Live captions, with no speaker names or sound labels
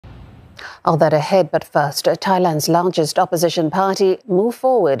All that ahead, but first, Thailand's largest opposition party, Move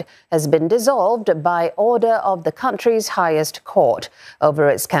Forward, has been dissolved by order of the country's highest court over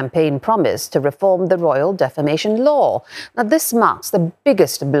its campaign promise to reform the royal defamation law. Now, this marks the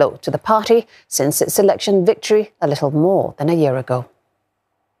biggest blow to the party since its election victory a little more than a year ago.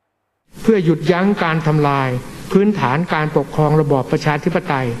 เพื่อหยุดยั้งการทำลายพื้นฐานการปกครองระบอบประชาธิปไ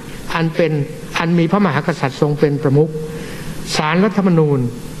ตยอันมีพระมหากษัตริย์ทรงเป็นประมุขศาลรัฐธรรมนูญ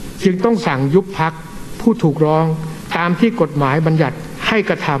จึงต้องสั่งยุบพรรคผู้ถูกร้องตามที่กฎหมายบัญญัติให้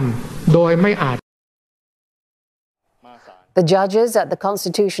กระทำโดยไม่อาจ The judges at the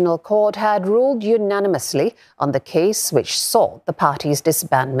Constitutional Court had ruled unanimously on the case which sought the party's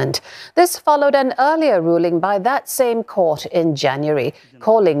disbandment. This followed an earlier ruling by that same court in January,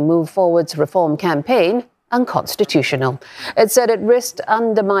 calling Move Forward's reform campaign unconstitutional. It said it risked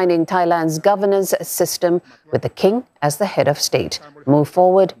undermining Thailand's governance system with the king as the head of state. Move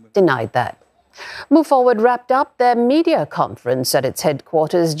Forward denied that. Move Forward wrapped up their media conference at its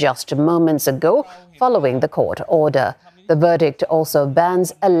headquarters just moments ago, following the court order. The verdict also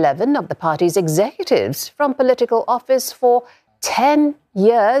bans 11 of the party's executives from political office for 10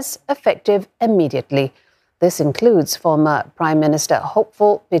 years, effective immediately. This includes former Prime Minister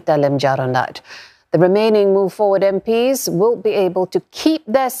hopeful Pita Limjaroenrat. The remaining Move Forward MPs will be able to keep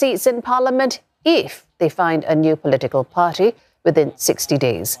their seats in Parliament if they find a new political party within 60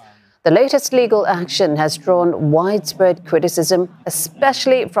 days. The latest legal action has drawn widespread criticism,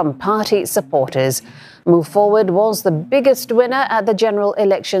 especially from party supporters. Move Forward was the biggest winner at the general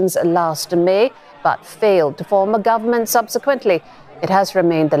elections last May, but failed to form a government subsequently. It has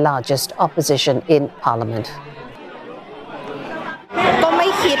remained the largest opposition in Parliament. ก็ไม่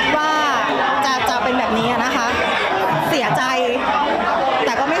คิดว่าจะเป็นแบบนี้นะคะเสียใจแ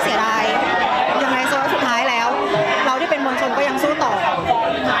ต่ก็ไม่เสียดายยังไงสุดท้ายแล้วเราที่เป็นมวลชนก็ยังสู้ต่อ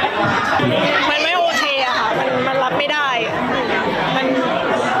มันไม่โอเคอะค่ะมันรับไม่ได้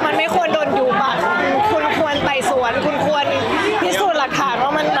มันไม่ควรโดนยุบอะคุณควรไต่สวนคุณควรพิสูจน์หลักฐานว่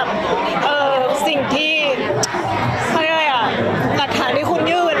ามันแบบสิ่งที่เขาเรียกอะไรอะหลักฐานที่คุณ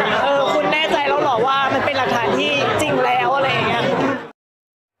ยื่นคุณแน่ใจแล้วหรอว่ามันเป็นหลักฐานที่จริงแล้วอะไรอย่างเงี้ย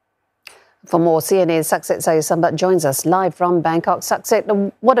For more, CNA's Saksith Saiyasombut joins us live from Bangkok. Saksith,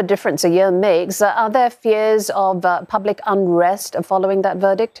 what a difference a year makes. Are there fears of public unrest following that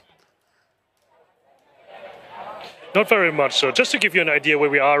verdict? Not very much so. Just to give you an idea where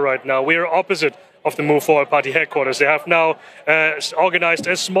we are right now, we are opposite of the Move Forward Party headquarters. They have now organized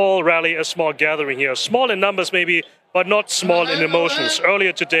a small rally, a small gathering here. Small in numbers maybe, but not small in emotions.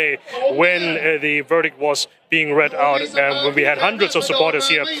 Earlier today, when the verdict was being read out, when we had hundreds of supporters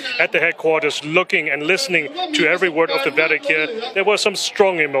here at the headquarters looking and listening to every word of the verdict here, there were some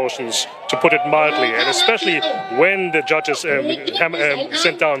strong emotions, to put it mildly, and especially when the judges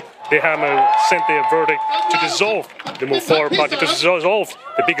sent their verdict to dissolve the Move Forward Party, to dissolve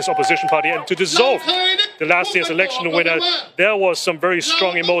the biggest opposition party, and to dissolve the last year's election winner. There was some very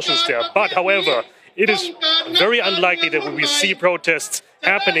strong emotions there. But, however, it is very unlikely that we will see protests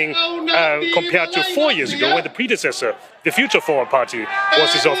happening compared to 4 years ago when the predecessor, the Future Forward Party, was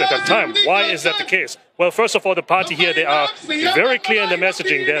dissolved at that time. Why is that the case? Well, first of all, the party here, they are very clear in their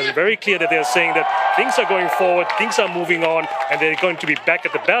messaging. They're very clear that they're saying that things are going forward, things are moving on, and they're going to be back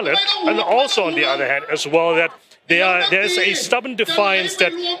at the ballot. And also, on the other hand, as well, that there's a stubborn defiance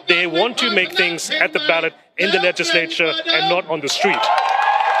that they want to make things at the ballot in the legislature and not on the street.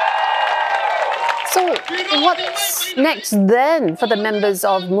 So what's next then for the members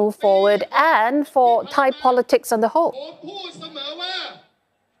of Move Forward and for Thai politics on the whole?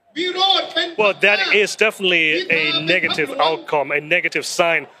 Well, that is definitely a negative outcome, a negative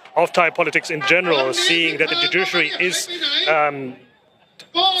sign of Thai politics in general, seeing that the judiciary is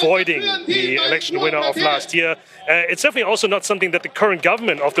voiding the election winner of last year. It's definitely also not something that the current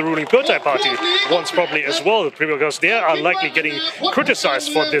government of the ruling Pita Party wants probably as well, because they are likely getting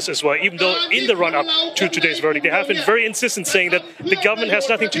criticized for this as well, even though in the run-up to today's verdict, they have been very insistent saying that the government has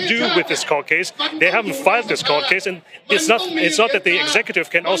nothing to do with this court case. They haven't filed this court case, and it's not that the executive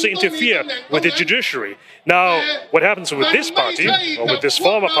can also interfere with the judiciary. Now, what happens with this party, or with this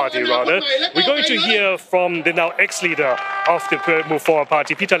former party rather, we're going to hear from the now ex-leader of the Move Forward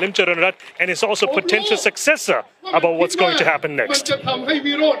Party, Pita Limjaroenrat, and his also potential successor about what's going to happen next.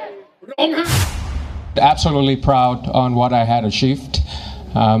 Absolutely proud on what I had achieved.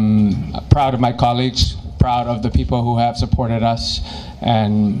 Proud of my colleagues, proud of the people who have supported us,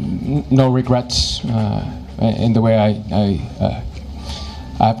 and no regrets in the way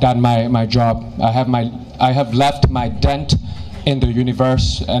I've done my job. I have left my dent in the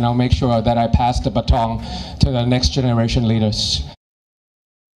universe, and I'll make sure that I pass the baton to the next generation leaders.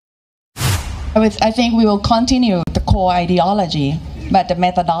 I think we will continue the core ideology, but the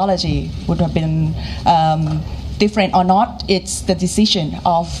methodology would have been different or not. It's the decision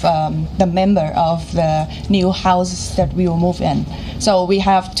of the member of the new house that we will move in. So we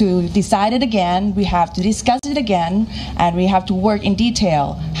have to decide it again, we have to discuss it again, and we have to work in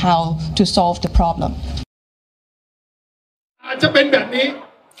detail how to solve the problem.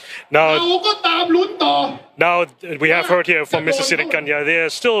 Now we have heard here from Mr. Sirikanya, they are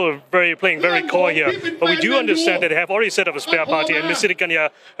still playing very coy here, but we do understand that they have already set up a spare party, and Ms.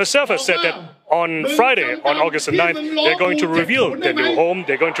 Sirikanya herself has said that on Friday, on August the 9th, they're going to reveal their new home,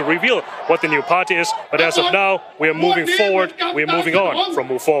 they're going to reveal what the new party is, but as of now, we are moving forward, we are moving on from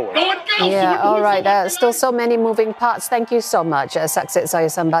Move Forward. Yeah, all right, still so many moving parts. Thank you so much, Saksith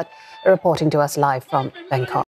Saiyasombut, reporting to us live from Bangkok.